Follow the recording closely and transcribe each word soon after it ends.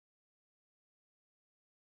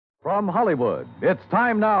From Hollywood, it's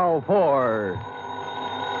time now for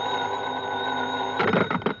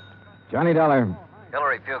Johnny Dollar.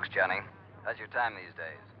 Hillary Fuchs, Johnny. How's your time these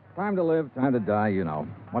days? Time to live, time to die, you know.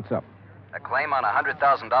 What's up? A claim on a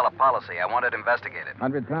 $100,000 policy. I want it investigated.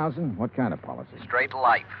 100,000? What kind of policy? Straight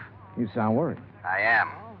life. You sound worried. I am.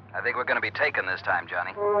 I think we're going to be taken this time,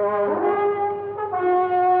 Johnny.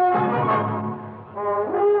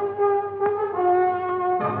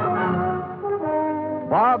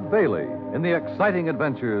 Bob Bailey in the exciting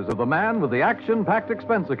adventures of the man with the action-packed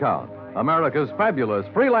expense account. America's fabulous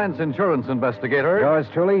freelance insurance investigator. Yours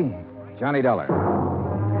truly, Johnny Dollar.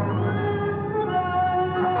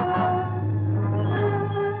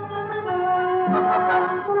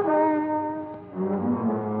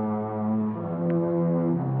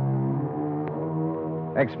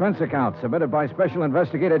 Expense account submitted by Special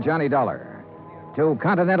Investigator Johnny Dollar to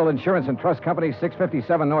Continental Insurance and Trust Company,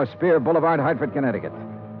 657 North Spear Boulevard, Hartford, Connecticut.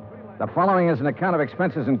 The following is an account of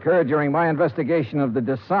expenses incurred during my investigation of the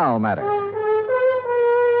Desalles matter.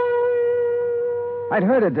 I'd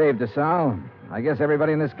heard of Dave Desalles. I guess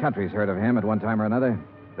everybody in this country's heard of him at one time or another.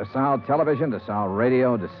 Desalles Television, Desalles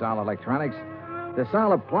Radio, Desalles Electronics,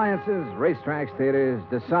 Desalles Appliances, racetracks, theaters,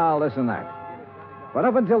 Desalles this and that. But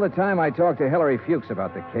up until the time I talked to Hillary Fuchs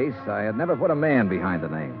about the case, I had never put a man behind the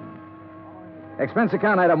name. Expense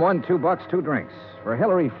account item 1, $2, 2 drinks for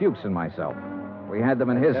Hillary Fuchs and myself. We had them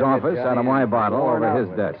in his office out of my bottle over his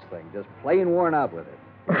desk. Just plain worn out with it.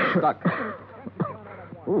 Stuck.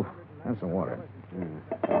 Ooh, that's some water.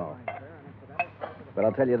 Oh. But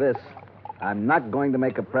I'll tell you this. I'm not going to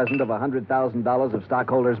make a present of $100,000 of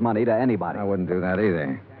stockholders' money to anybody. I wouldn't do that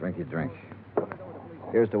either. Drink your drink.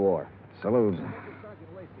 Here's to war. Salute.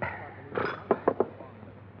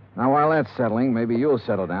 Now, while that's settling, maybe you'll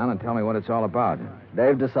settle down and tell me what it's all about.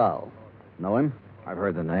 Dave Desalles. Know him? I've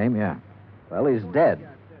heard the name, yeah. Well, he's dead.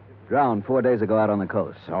 Drowned 4 days ago out on the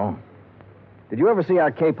coast. So? Did you ever see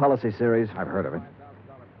our K policy series? I've heard of it.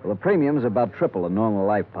 Well, the premium's about triple a normal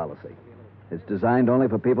life policy. It's designed only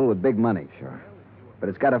for people with big money. Sure. But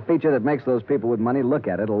it's got a feature that makes those people with money look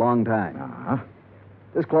at it a long time. Uh-huh.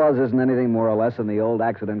 This clause isn't anything more or less than the old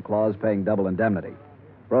accident clause paying double indemnity.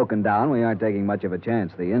 Broken down, we aren't taking much of a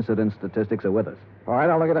chance. The incident statistics are with us. All right,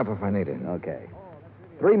 I'll look it up if I need it. Okay.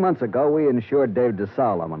 3 months ago, we insured Dave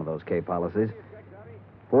Desalles on one of those K policies.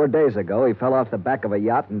 4 days ago, he fell off the back of a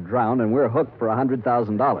yacht and drowned, and we're hooked for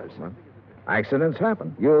 $100,000. Well, accidents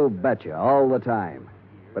happen. You betcha, all the time.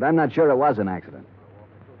 But I'm not sure it was an accident.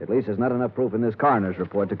 At least there's not enough proof in this coroner's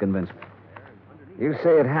report to convince me. You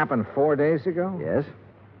say it happened 4 days ago? Yes?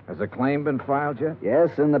 Has a claim been filed yet?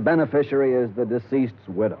 Yes, and the beneficiary is the deceased's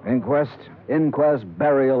widow. Inquest? Inquest,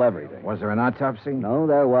 burial, everything. Was there an autopsy? No,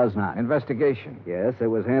 there was not. Investigation? Yes, it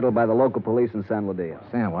was handled by the local police in San Ladillo.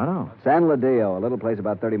 San what? Oh. San Ladillo, a little place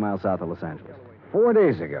about 30 miles south of Los Angeles. 4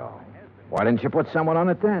 days ago. Why didn't you put someone on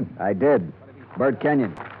it then? I did. Bert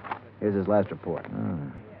Kenyon. Here's his last report.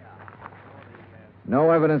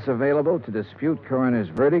 No evidence available to dispute coroner's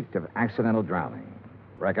verdict of accidental drowning.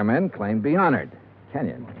 Recommend claim be honored.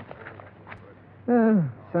 Kenyon.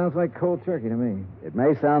 Sounds like cold turkey to me. It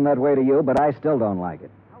may sound that way to you, but I still don't like it.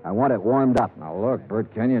 I want it warmed up. Now, look,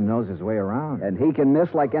 Bert Kenyon knows his way around. And he can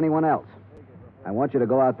miss like anyone else. I want you to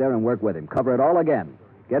go out there and work with him. Cover it all again.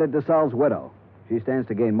 Get at Desalles' widow. She stands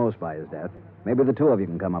to gain most by his death. Maybe the two of you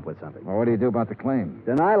can come up with something. Well, what do you do about the claim?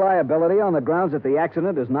 Deny liability on the grounds that the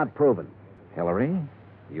accident is not proven. Hillary,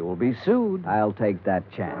 you will be sued. I'll take that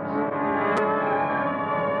chance.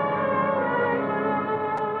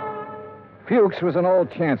 Fuchs was an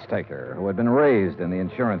old chance taker who had been raised in the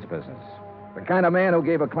insurance business. The kind of man who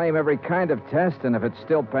gave a claim every kind of test, and if it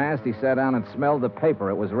still passed, he sat down and smelled the paper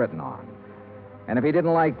it was written on. And if he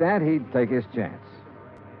didn't like that, he'd take his chance.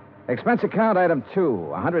 Expense account item 2,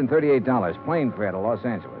 $138, plane fare to Los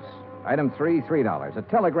Angeles. Item 3, $3. A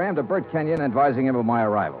telegram to Bert Kenyon advising him of my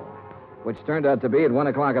arrival, which turned out to be at 1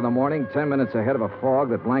 o'clock in the morning, 10 minutes ahead of a fog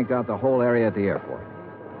that blanked out the whole area at the airport.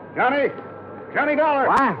 Johnny Dollar.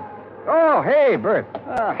 What? Oh, hey, Bert.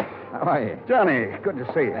 How are you? Johnny, good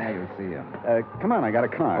to see you. Yeah, good to see you. Come on, I got a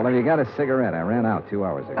car. Well, have you got a cigarette? I ran out 2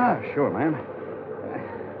 hours ago. Sure, man.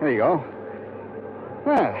 Here you go.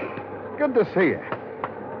 Good to see you.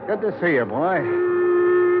 Good to see you, boy.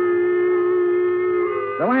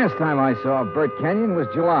 The last time I saw Bert Kenyon was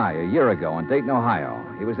July, a year ago, in Dayton, Ohio.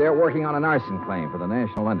 He was there working on an arson claim for the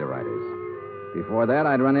National Underwriters. Before that,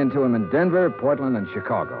 I'd run into him in Denver, Portland, and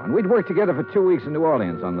Chicago. And we'd worked together for 2 weeks in New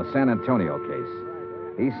Orleans on the San Antonio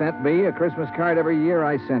case. He sent me a Christmas card every year.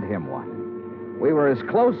 I sent him one. We were as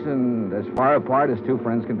close and as far apart as two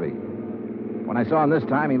friends can be. When I saw him this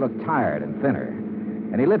time, he looked tired and thinner.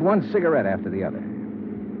 And he lit one cigarette after the other.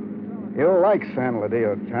 You'll like San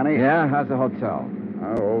Ladillo, Johnny. Yeah? How's the hotel?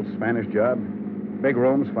 Oh, old Spanish job. Big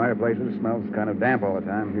rooms, fireplaces, smells kind of damp all the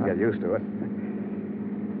time. You get used to it.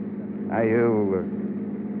 Are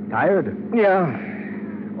you tired? Yeah.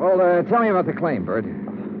 Well, tell me about the claim, Bert.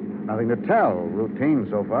 Nothing to tell. Routine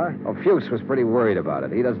so far. Oh, Fuchs was pretty worried about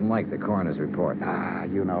it. He doesn't like the coroner's report. Ah,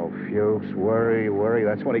 you know, Fuchs, worry.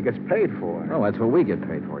 That's what he gets paid for. Oh, that's what we get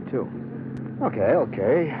paid for, too.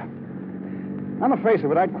 Okay. On the face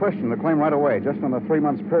of it, I'd question the claim right away. Just on the 3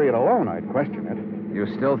 months period alone, I'd question it. You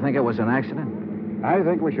still think it was an accident? I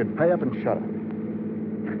think we should pay up and shut up.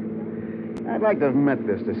 I'd like to have met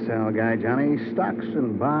this Desalles guy, Johnny. Stocks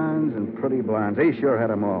and bonds and pretty blondes. He sure had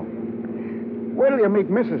them all. Wait till you meet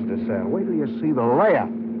Mrs. Desalles. Wait till you see the layup.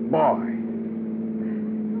 Boy.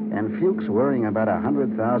 And Fuchs worrying about a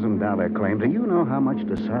 $100,000 claim. Do you know how much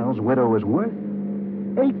Desalles' widow is worth?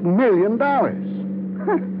 $8 million.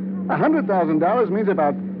 $100,000 means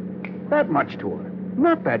about that much to her.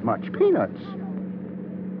 Not that much. Peanuts.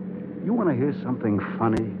 You want to hear something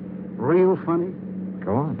funny? Real funny?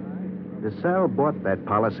 Go on. Desalles bought that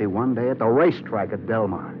policy one day at the racetrack at Del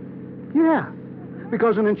Mar. Yeah,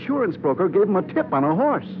 because an insurance broker gave him a tip on a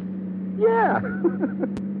horse. Yeah.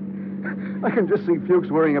 I can just see Fuchs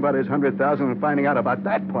worrying about his $100,000 and finding out about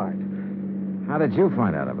that part. How did you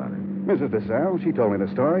find out about it? Mrs. Desalles, she told me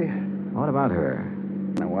the story. What about her?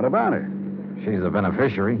 Now, what about her? She's the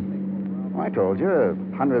beneficiary. Well, I told you,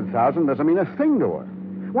 $100,000 doesn't mean a thing to her.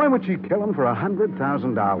 Why would she kill him for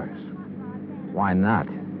 $100,000? Why not?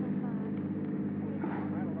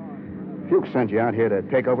 Fuchs sent you out here to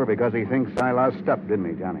take over because he thinks I lost up, didn't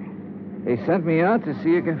he, Johnny? He sent me out to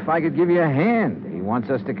see if I could give you a hand. He wants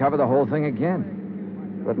us to cover the whole thing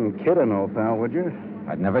again. Wouldn't kid an old pal, would you?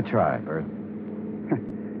 I'd never try, Bert.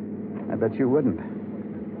 I bet you wouldn't.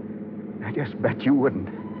 I just bet you wouldn't.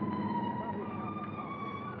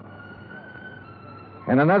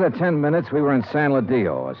 In another 10 minutes, we were in San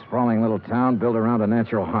Ladillo, a sprawling little town built around a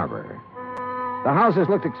natural harbor. The houses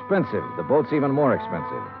looked expensive, the boats even more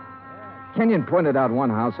expensive. Kenyon pointed out one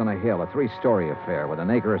house on a hill, a 3-story affair with an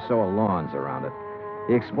acre or so of lawns around it.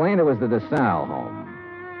 He explained it was the Desalles home.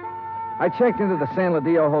 I checked into the San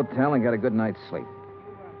Ladillo Hotel and got a good night's sleep.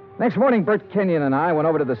 Next morning, Bert Kenyon and I went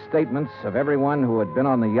over to the statements of everyone who had been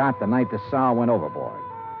on the yacht the night Desalles went overboard.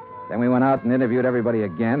 Then we went out and interviewed everybody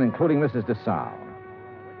again, including Mrs. Desalles.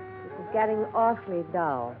 It's getting awfully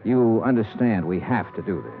dull. You understand we have to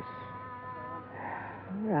do this.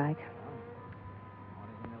 All right.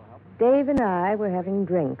 Dave and I were having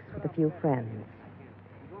drinks with a few friends.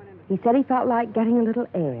 He said he felt like getting a little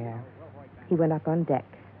air. He went up on deck.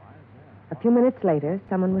 A few minutes later,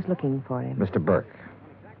 someone was looking for him. Mr. Burke.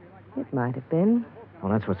 It might have been.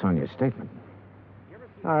 Well, that's what's on your statement.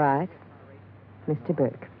 All right. Mr.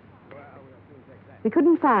 Burke. We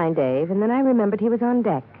couldn't find Dave, and then I remembered he was on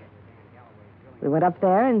deck. We went up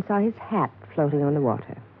there and saw his hat floating on the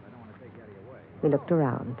water. We looked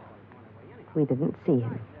around. We didn't see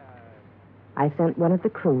him. I sent one of the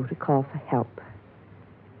crew to call for help.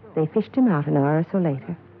 They fished him out an hour or so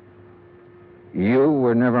later. You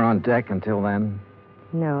were never on deck until then?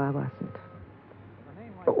 No, I wasn't.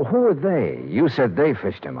 Who are they? You said they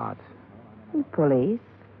fished him out. Police.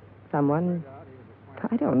 Someone.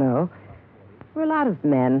 I don't know. We're a lot of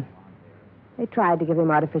men. They tried to give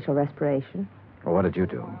him artificial respiration. Well, what did you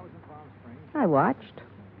do? I watched.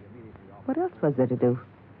 What else was there to do?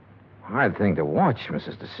 Hard thing to watch,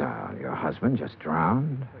 Mrs. Desalles. Your husband just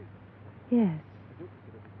drowned. Yes.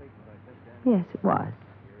 Yes, it was.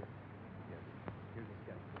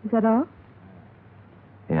 Is that all?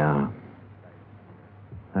 Yeah.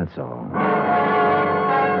 That's all.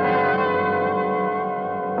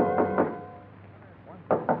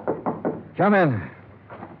 Come in.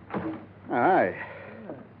 Hi.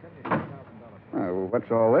 Oh, what's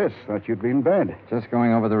all this? Thought you'd be in bed. Just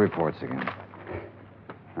going over the reports again.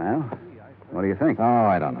 Well, what do you think? Oh,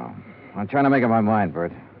 I don't know. I'm trying to make up my mind,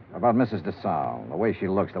 Bert. About Mrs. Desalles, the way she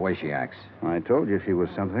looks, the way she acts. I told you she was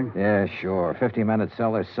something. Yeah, sure. 50 men would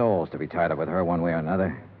sell their souls to be tied up with her one way or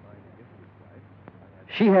another.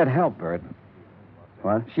 She had help, Bert.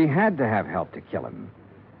 What? She had to have help to kill him.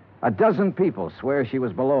 A dozen people swear she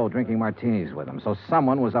was below drinking martinis with him, so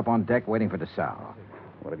someone was up on deck waiting for Desalles.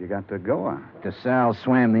 What have you got to go on? Desalles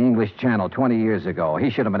swam the English Channel 20 years ago. He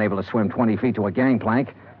should have been able to swim 20 feet to a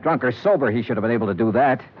gangplank. Drunk or sober, he should have been able to do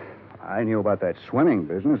that. I knew about that swimming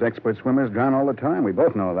business. Expert swimmers drown all the time. We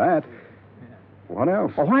both know that. What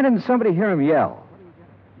else? Well, why didn't somebody hear him yell?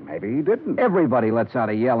 Maybe he didn't. Everybody lets out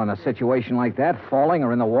a yell in a situation like that, falling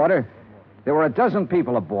or in the water. There were a dozen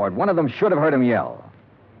people aboard. One of them should have heard him yell.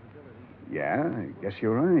 Yeah, I guess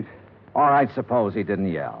you're right. All right, suppose he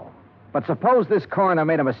didn't yell. But suppose this coroner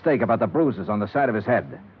made a mistake about the bruises on the side of his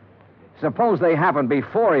head. Suppose they happened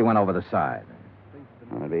before he went over the side.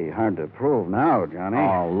 It'd be hard to prove now, Johnny.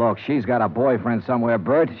 Oh, look, she's got a boyfriend somewhere,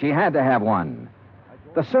 Bert. She had to have one.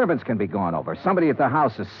 The servants can be gone over. Somebody at the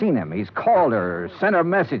house has seen him. He's called her, sent her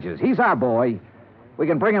messages. He's our boy. We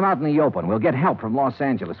can bring him out in the open. We'll get help from Los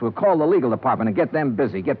Angeles. We'll call the legal department and get them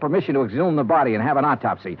busy. Get permission to exhume the body and have an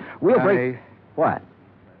autopsy. We'll Johnny, What?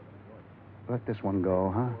 let this one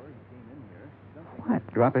go, huh?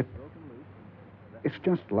 What? Drop it. It's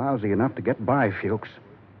just lousy enough to get by, Fuchs.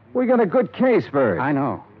 We got a good case, Bert. I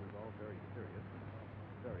know.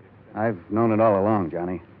 I've known it all along,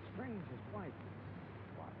 Johnny.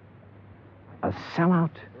 A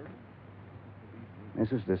sellout?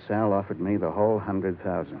 Mrs. Desalles offered me the whole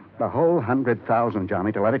 100,000. The whole 100,000,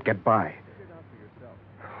 Johnny, to let it get by.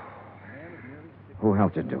 Who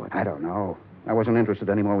helped you do it? I don't know. I wasn't interested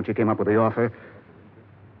anymore when she came up with the offer.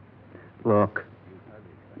 Look,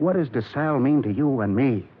 what does Desalles mean to you and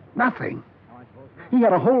me? Nothing. He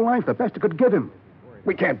had a whole life, the best it could give him.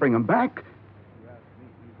 We can't bring him back.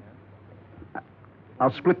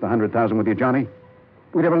 I'll split the 100,000 with you, Johnny.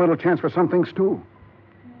 We'd have a little chance for some things, too.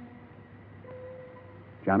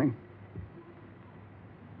 Johnny?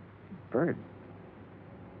 Bert.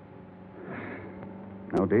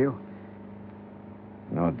 No deal?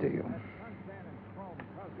 No deal.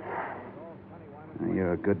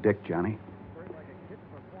 You're a good dick, Johnny.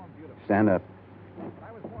 Stand up.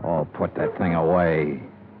 Oh, put that thing away.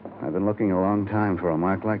 I've been looking a long time for a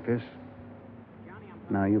mark like this.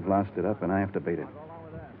 Now you've lost it up, and I have to beat it.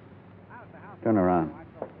 Turn around.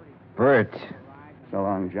 Bert. So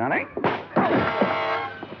long, Johnny.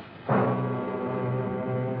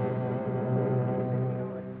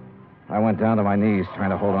 I went down to my knees trying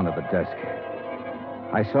to hold onto the desk.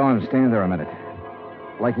 I saw him stand there a minute,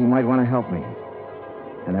 like he might want to help me.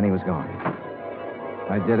 And then he was gone.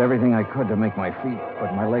 I did everything I could to make my feet,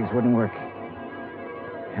 but my legs wouldn't work.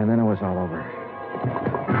 And then it was all over.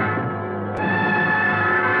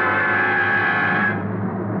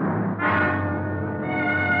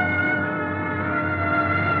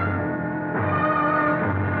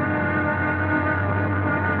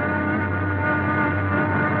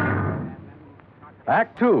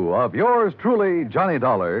 Act two of yours truly, Johnny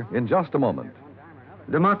Dollar, in just a moment.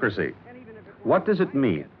 Democracy. What does it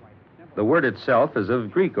mean? The word itself is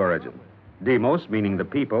of Greek origin. Demos meaning the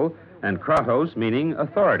people, and kratos meaning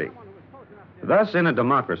authority. Thus, in a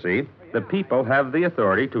democracy, the people have the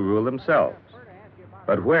authority to rule themselves.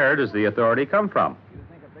 But where does the authority come from?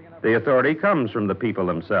 The authority comes from the people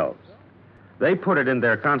themselves. They put it in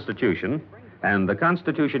their Constitution, and the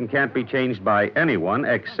Constitution can't be changed by anyone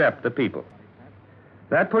except the people.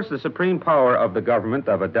 That puts the supreme power of the government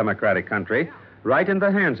of a democratic country right in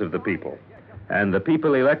the hands of the people, and the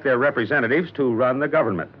people elect their representatives to run the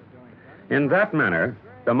government. In that manner,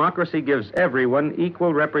 democracy gives everyone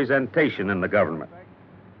equal representation in the government.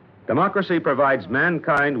 Democracy provides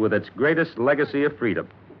mankind with its greatest legacy of freedom.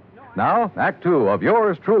 Now, Act two of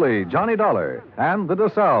yours truly, Johnny Dollar, and the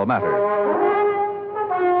Desalles matter.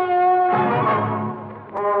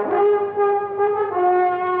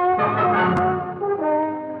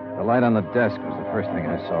 The light on the desk was the first thing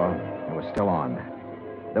I saw. It was still on.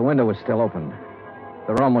 The window was still open.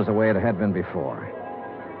 The room was the way it had been before.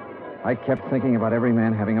 I kept thinking about every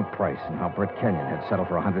man having a price and how Bert Kenyon had settled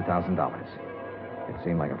for $100,000. It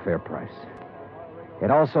seemed like a fair price. It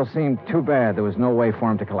also seemed too bad there was no way for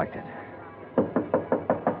him to collect it.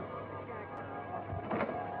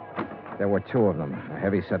 There were two of them, a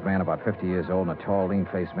heavy-set man about 50 years old and a tall,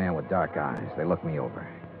 lean-faced man with dark eyes. They looked me over.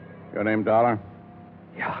 Your name, Dollar?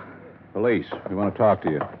 Yeah. Police. We want to talk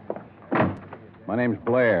to you. My name's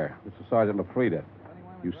Blair. This is Sergeant LaFrida.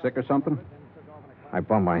 You sick or something? I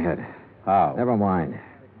bumped my head. How? Never mind.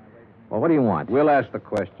 Well, what do you want? We'll ask the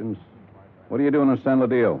questions. What are you doing in San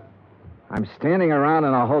Ladillo? I'm standing around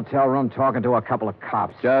in a hotel room talking to a couple of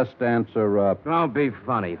cops. Just answer up. Don't be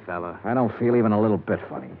funny, fella. I don't feel even a little bit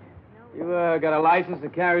funny. You got a license to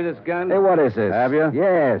carry this gun? Hey, what is this? Have you?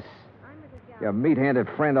 Yes. Your meat-handed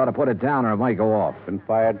friend ought to put it down or it might go off. Been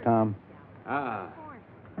fired, Tom?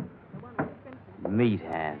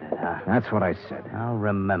 Meat-handed, huh? That's what I said. I'll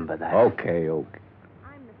remember that. Okay.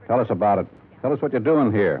 Tell us about it. Tell us what you're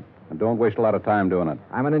doing here. And don't waste a lot of time doing it.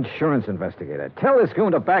 I'm an insurance investigator. Tell this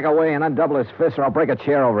goon to back away and undouble his fist or I'll break a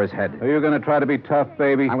chair over his head. Are you going to try to be tough,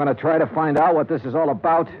 baby? I'm going to try to find out what this is all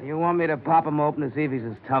about. You want me to pop him open to see if he's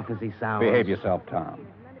as tough as he sounds? Behave yourself, Tom.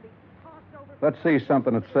 Let's see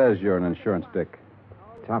something that says you're an insurance dick.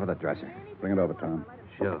 Top of the dresser. Bring it over, Tom.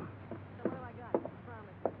 Sure.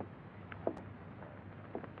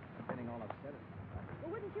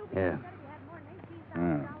 Yeah.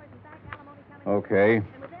 Okay.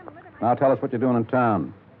 Now tell us what you're doing in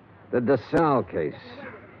town. The Desalles case.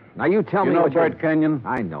 Now, you tell You me know what you're- Bert Kenyon?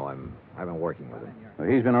 I know him. I've been working with him. Well,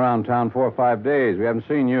 he's been around town 4 or 5 days. We haven't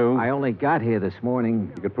seen you. I only got here this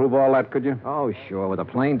morning. You could prove all that, could you? Oh, sure. With a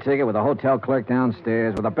plane ticket, with a hotel clerk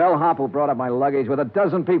downstairs, with a bellhop who brought up my luggage, with a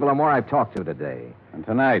dozen people or more I've talked to today. And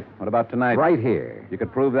tonight? What about tonight? Right here. You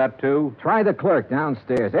could prove that, too? Try the clerk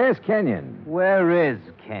downstairs. Ask Kenyon. Where is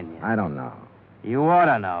Kenyon? I don't know. You ought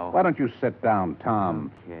to know. Why don't you sit down,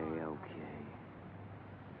 Tom? Okay.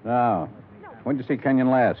 Now, when did you see Kenyon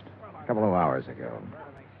last? A couple of hours ago.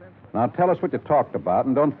 Now, tell us what you talked about,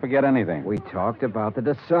 and don't forget anything. We talked about the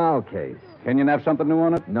Desalles case. Kenyon have something new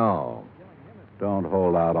on it? No. Don't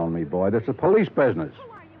hold out on me, boy. This is police business.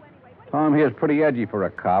 Tom here's pretty edgy for a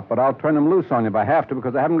cop, but I'll turn him loose on you if I have to,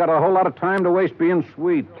 because I haven't got a whole lot of time to waste being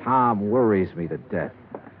sweet. Tom worries me to death.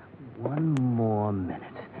 One more minute.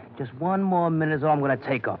 Just one more minute is all I'm going to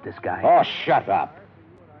take off this guy. Oh, shut up.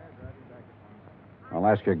 I'll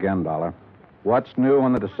ask you again, Dollar. What's new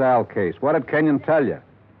on the Desalles case? What did Kenyon tell you?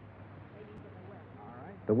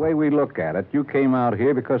 The way we look at it, you came out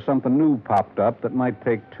here because something new popped up that might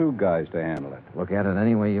take 2 guys to handle it. Look at it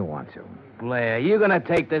any way you want to. Blair, you going to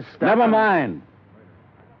take this stuff? Never mind.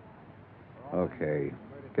 Okay.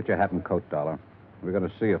 Get your hat and coat, Dollar. We're going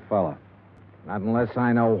to see a fella. Not unless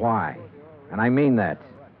I know why. And I mean that.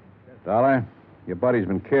 Dollar, your buddy's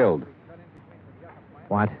been killed.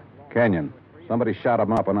 What? Kenyon. Somebody shot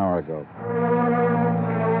him up an hour ago.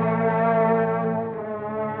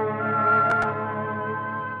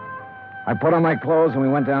 I put on my clothes and we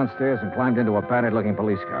went downstairs and climbed into a battered-looking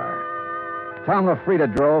police car. Tom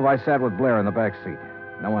LaFrida drove. I sat with Blair in the back seat.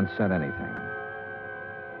 No one said anything.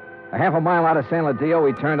 A half a mile out of San Ladillo,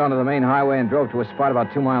 we turned onto the main highway and drove to a spot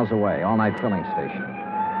about 2 miles away, all-night filling station.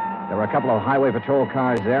 There were a couple of highway patrol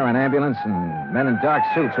cars there, an ambulance, and men in dark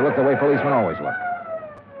suits who looked the way policemen always look.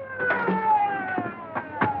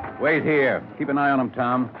 Wait here. Keep an eye on him,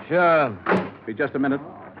 Tom. Sure. Be just a minute.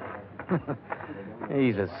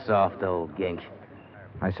 He's a soft old gink.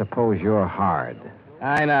 I suppose you're hard.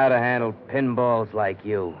 I know how to handle pinballs like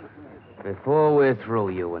you. Before we're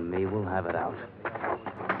through, you and me, we'll have it out.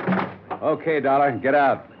 Okay, Dollar. Get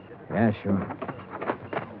out. Yeah, sure.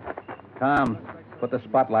 Tom, put the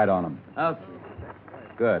spotlight on him. Okay.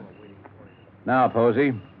 Good. Now,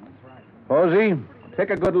 Posey. Posey,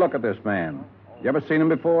 take a good look at this man. You ever seen him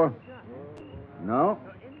before? No?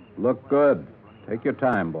 Look good. Take your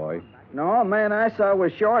time, boy. No, man I saw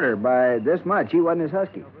was shorter by this much. He wasn't as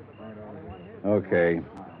husky. Okay.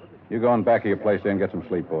 You go in back of your place there and get some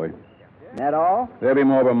sleep, boy. That all? There'll be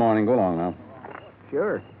more by morning. Go along now.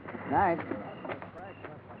 Sure. Night.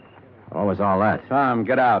 What was all that? Tom,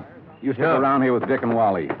 get out. You stick Sure. around here with Dick and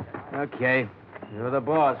Wally. Okay. You're the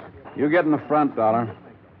boss. You get in the front, Dollar.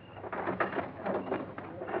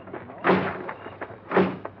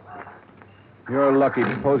 You're lucky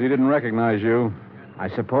Posey didn't recognize you. I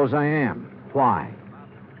suppose I am. Why?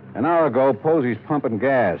 An hour ago, Posey's pumping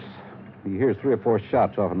gas. He hears 3 or 4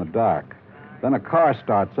 shots off in the dark. Then a car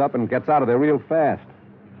starts up and gets out of there real fast.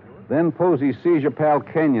 Then Posey sees your pal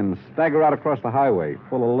Kenyon stagger out across the highway,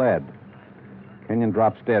 full of lead. Kenyon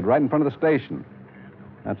drops dead right in front of the station.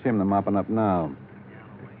 That's him they're mopping up now.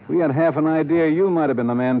 We had half an idea you might have been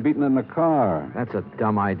the man beaten in the car. That's a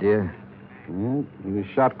dumb idea. Yeah, he was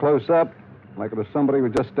shot close up, like it was somebody he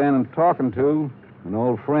was just standing talking to. An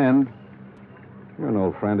old friend. You're an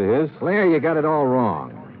old friend of his. Blair, you got it all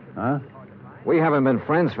wrong. Huh? We haven't been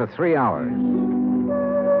friends for 3 hours.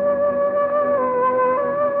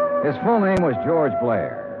 His full name was George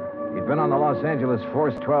Blair. He'd been on the Los Angeles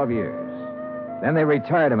force 12 years. Then they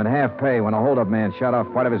retired him at half pay when a holdup man shot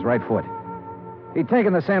off part of his right foot. He'd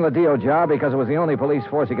taken the San Ladillo job because it was the only police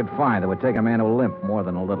force he could find that would take a man who limped more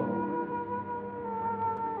than a little.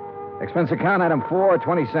 Expense account item 4,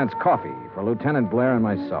 20 cents coffee for Lieutenant Blair and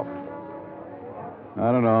myself.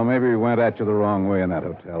 I don't know. Maybe we went at you the wrong way in that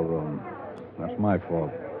hotel room. That's my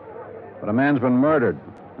fault. But a man's been murdered,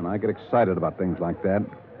 and I get excited about things like that.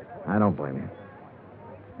 I don't blame you.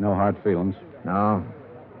 No hard feelings. No.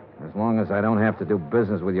 As long as I don't have to do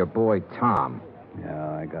business with your boy, Tom.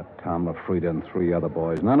 Yeah, I got Tom LaFrida and 3 other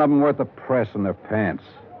boys. None of them worth the press in their pants.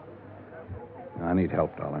 I need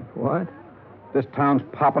help, darling. What? This town's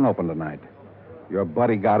popping open tonight. Your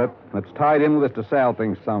buddy got it. It's tied in with this Desalles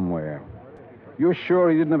thing somewhere. You're sure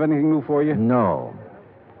he didn't have anything new for you? No.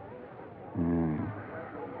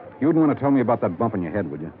 You wouldn't want to tell me about that bump in your head,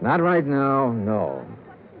 would you? Not right now, no.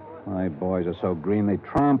 My boys are so green, they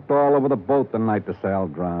tromped all over the boat the night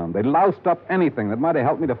Desalles drowned. They loused up anything that might have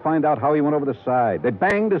helped me to find out how he went over the side. They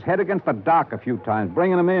banged his head against the dock a few times,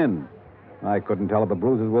 bringing him in. I couldn't tell if the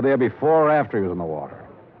bruises were there before or after he was in the water.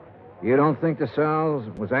 You don't think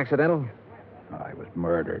Desalles was accidental? I was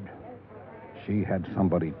murdered. She had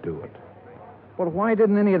somebody do it. But why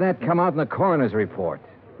didn't any of that come out in the coroner's report?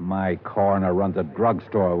 My coroner runs a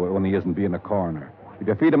drugstore when he isn't being a coroner. If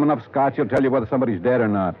you feed him enough scotch, he'll tell you whether somebody's dead or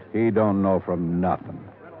not. He don't know from nothing.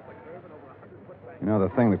 You know, the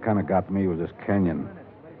thing that kind of got me was this Kenyon.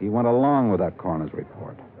 He went along with that coroner's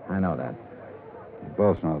report. I know that. We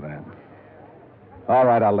both know that. All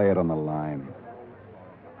right, I'll lay it on the line.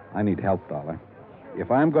 I need help, Dollar. If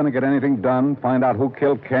I'm going to get anything done, find out who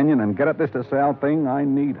killed Kenyon, and get at this Desalles thing, I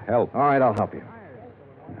need help. All right, I'll help you.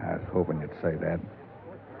 I was hoping you'd say that.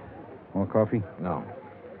 More coffee? No.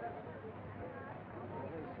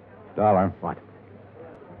 Dollar. What?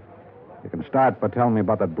 You can start by telling me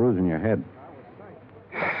about that bruise in your head.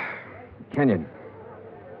 Kenyon.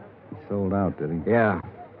 He sold out, did he? Yeah.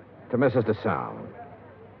 To Mrs. Desalles.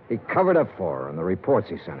 He covered up for her in the reports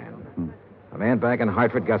he sent in. A man back in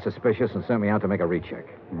Hartford got suspicious and sent me out to make a recheck.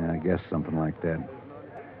 Yeah, I guess something like that.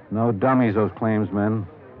 No dummies, those claims men.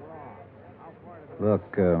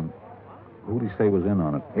 Look, who'd he say was in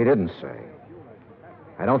on it? He didn't say.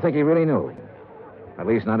 I don't think he really knew. At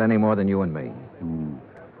least not any more than you and me.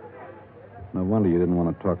 No wonder you didn't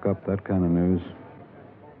want to talk up that kind of news.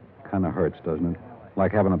 Kind of hurts, doesn't it?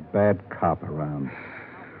 Like having a bad cop around.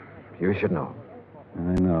 You should know.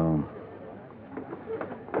 I know.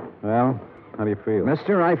 Well, how do you feel?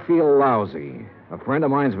 Mister, I feel lousy. A friend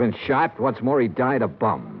of mine's been shot. What's more, he died a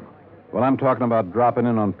bum. Well, I'm talking about dropping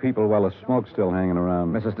in on people while the smoke's still hanging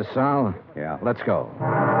around. Mrs. Desalles? Yeah. Let's go.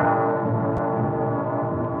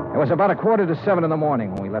 It was about 6:45 in the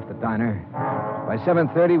morning when we left the diner. By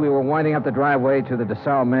 7:30, we were winding up the driveway to the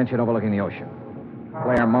Desalles mansion overlooking the ocean.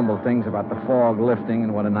 Blair mumbled things about the fog lifting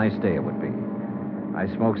and what a nice day it would be. I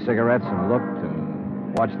smoked cigarettes and looked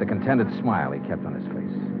and watched the contented smile he kept on his face.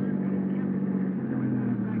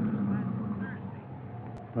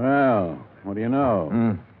 Well, what do you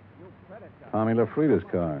know? Tommy LaFrida's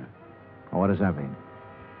car. Well, what does that mean?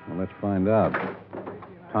 Well, let's find out.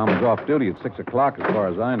 Tom was off duty at 6 o'clock, as far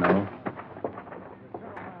as I know.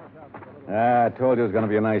 I told you it was going to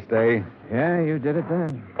be a nice day. Yeah, you did it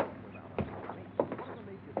then.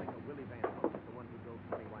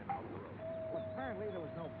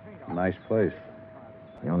 Nice place.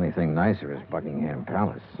 The only thing nicer is Buckingham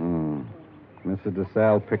Palace. Mrs.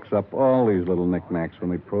 Desalles picks up all these little knickknacks when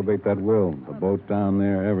they probate that will. The boat down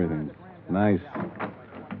there, everything. Nice.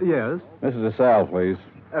 Yes? Mrs. Desalles, please.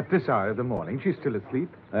 At this hour of the morning. She's still asleep.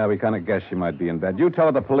 We kind of guessed she might be in bed. You tell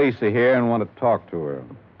her the police are here and want to talk to her.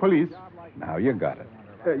 Police? Now, you got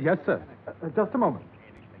it. Yes, sir. Just a moment.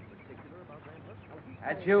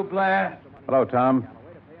 That's you, Blair? Hello, Tom.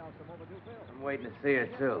 I'm waiting to see her,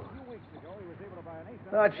 too.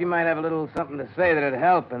 Thought she might have a little something to say that'd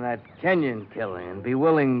help in that Kenyon killing and be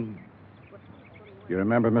willing... You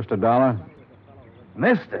remember Mr. Dollar?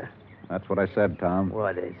 Mister? That's what I said, Tom.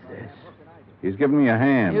 What is this? He's giving me a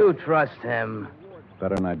hand. You trust him.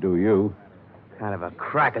 Better than I do you. Kind of a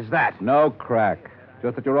crack is that? No crack.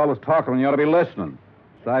 Just that you're always talking when you ought to be listening.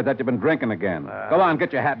 Besides that, you've been drinking again. Go on,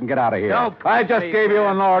 get your hat and get out of here. Don't I just gave you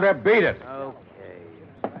an order. Beat it.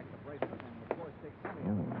 Okay.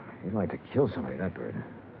 He'd like to kill somebody, that bird.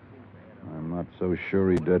 I'm not so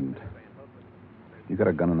sure he didn't. You got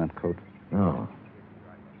a gun in that coat? No.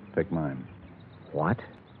 Take mine. What?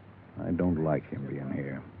 I don't like him being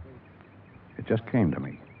here. It just came to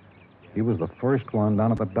me. He was the first one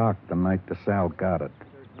down at the dock the night Desalles got it.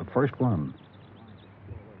 The first one.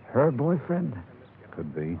 Her boyfriend?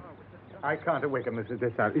 Could be. I can't awaken Mrs.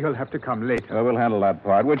 Desalles. You'll have to come later. Well, we'll handle that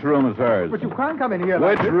part. Which room is hers? But you can't come in here.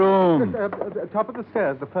 Which like this. room? Top of the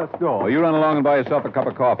stairs, the first door. Well, you run along and buy yourself a cup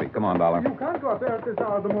of coffee. Come on, Dollar. You can't go up there at this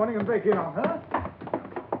hour of the morning and break in on her.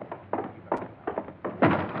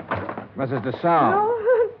 Mrs. Desalles. No.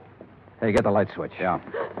 Hey, get the light switch. Yeah.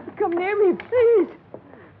 Come near me, please.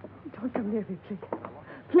 Don't come near me, please.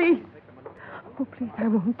 Please. Oh, please, I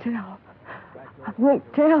won't tell. I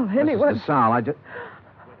won't tell anyone. Mrs. Desalles, I just...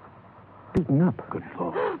 Beaten up. Good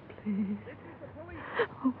Lord. Please.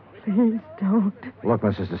 Oh, please don't. Look,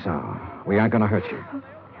 Mrs. Desalles, we aren't going to hurt you.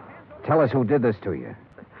 Tell us who did this to you.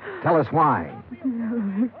 Tell us why.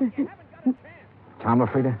 Tom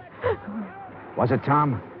LaFrida? Was it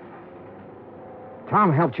Tom?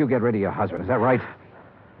 Tom helped you get rid of your husband, is that right?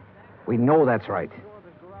 We know that's right.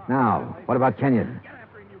 Now, what about Kenyon?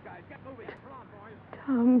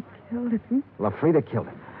 Tom killed him. LaFrida killed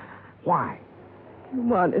him. Why? He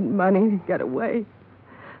wanted money to get away.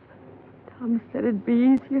 Tom said it'd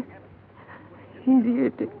be easier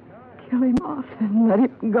to kill him off than let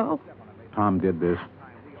him go. Tom did this.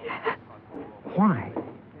 Why?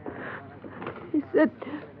 He said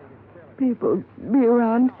people would be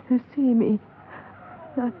around to see me,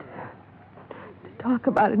 not to talk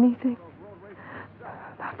about anything.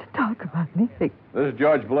 Not to talk about anything. This is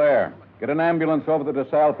George Blair. Get an ambulance over to the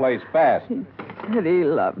Desalles place, fast. He said he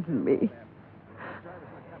loved me.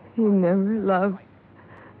 He never loved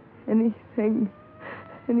anything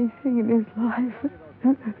in his life.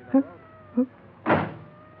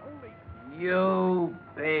 You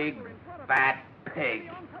big, fat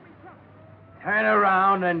pig. Turn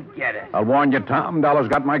around and get it. I'll warn you, Tom. Dollar's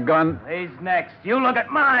got my gun. He's next. You look at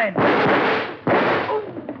mine.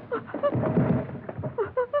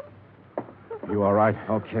 You all right?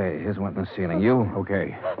 Okay, here's one in the ceiling. You?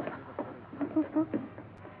 Okay.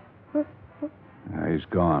 He's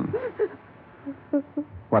gone.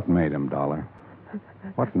 What made him, Dollar?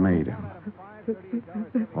 What made him?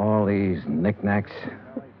 All these knickknacks.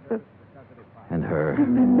 And her.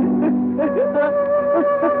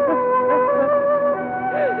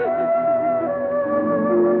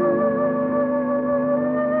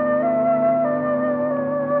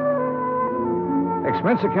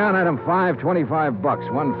 Expense account item 5,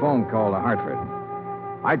 $25. One phone call to Hartford.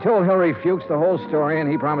 I told Hilary Fuchs the whole story, and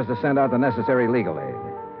he promised to send out the necessary legal aid.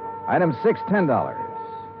 Item 6,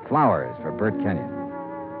 $10. Flowers for Bert Kenyon.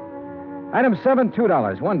 Item 7,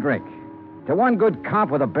 $2. One drink. To one good cop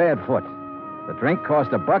with a bad foot. The drink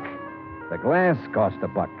cost $1. The glass cost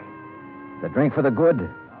 $1. The drink for the good.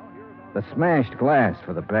 The smashed glass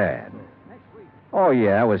for the bad. Oh,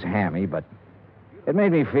 yeah, it was hammy, but it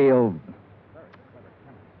made me feel...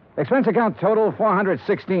 Expense account total,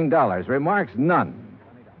 $416. Remarks, none.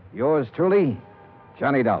 Yours truly,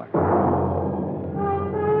 Johnny Dollar.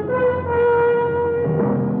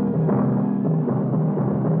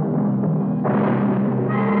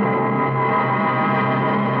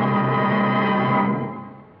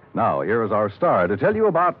 Now, here is our star to tell you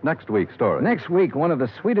about next week's story. Next week, one of the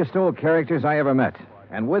sweetest old characters I ever met.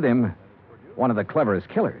 And with him, one of the cleverest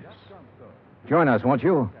killers. Join us, won't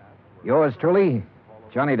you? Yours truly,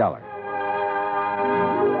 Johnny Dollar.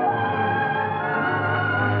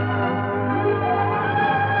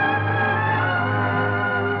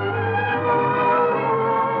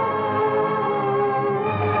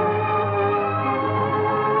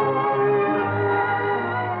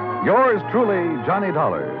 Yours truly, Johnny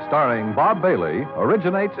Dollar, starring Bob Bailey,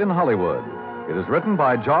 originates in Hollywood. It is written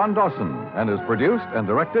by John Dawson and is produced and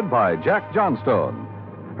directed by Jack Johnstone.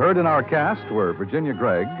 Heard in our cast were Virginia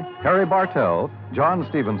Gregg, Harry Bartell, John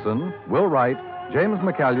Stevenson, Will Wright, James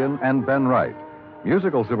McCallion, and Ben Wright.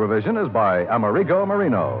 Musical supervision is by Amerigo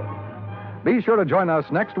Marino. Be sure to join us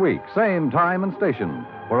next week, same time and station,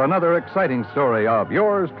 for another exciting story of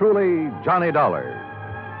yours truly, Johnny Dollar.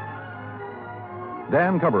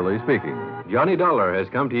 Dan Cumberly speaking. Johnny Dollar has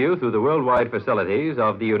come to you through the worldwide facilities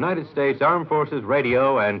of the United States Armed Forces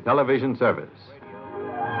Radio and Television Service.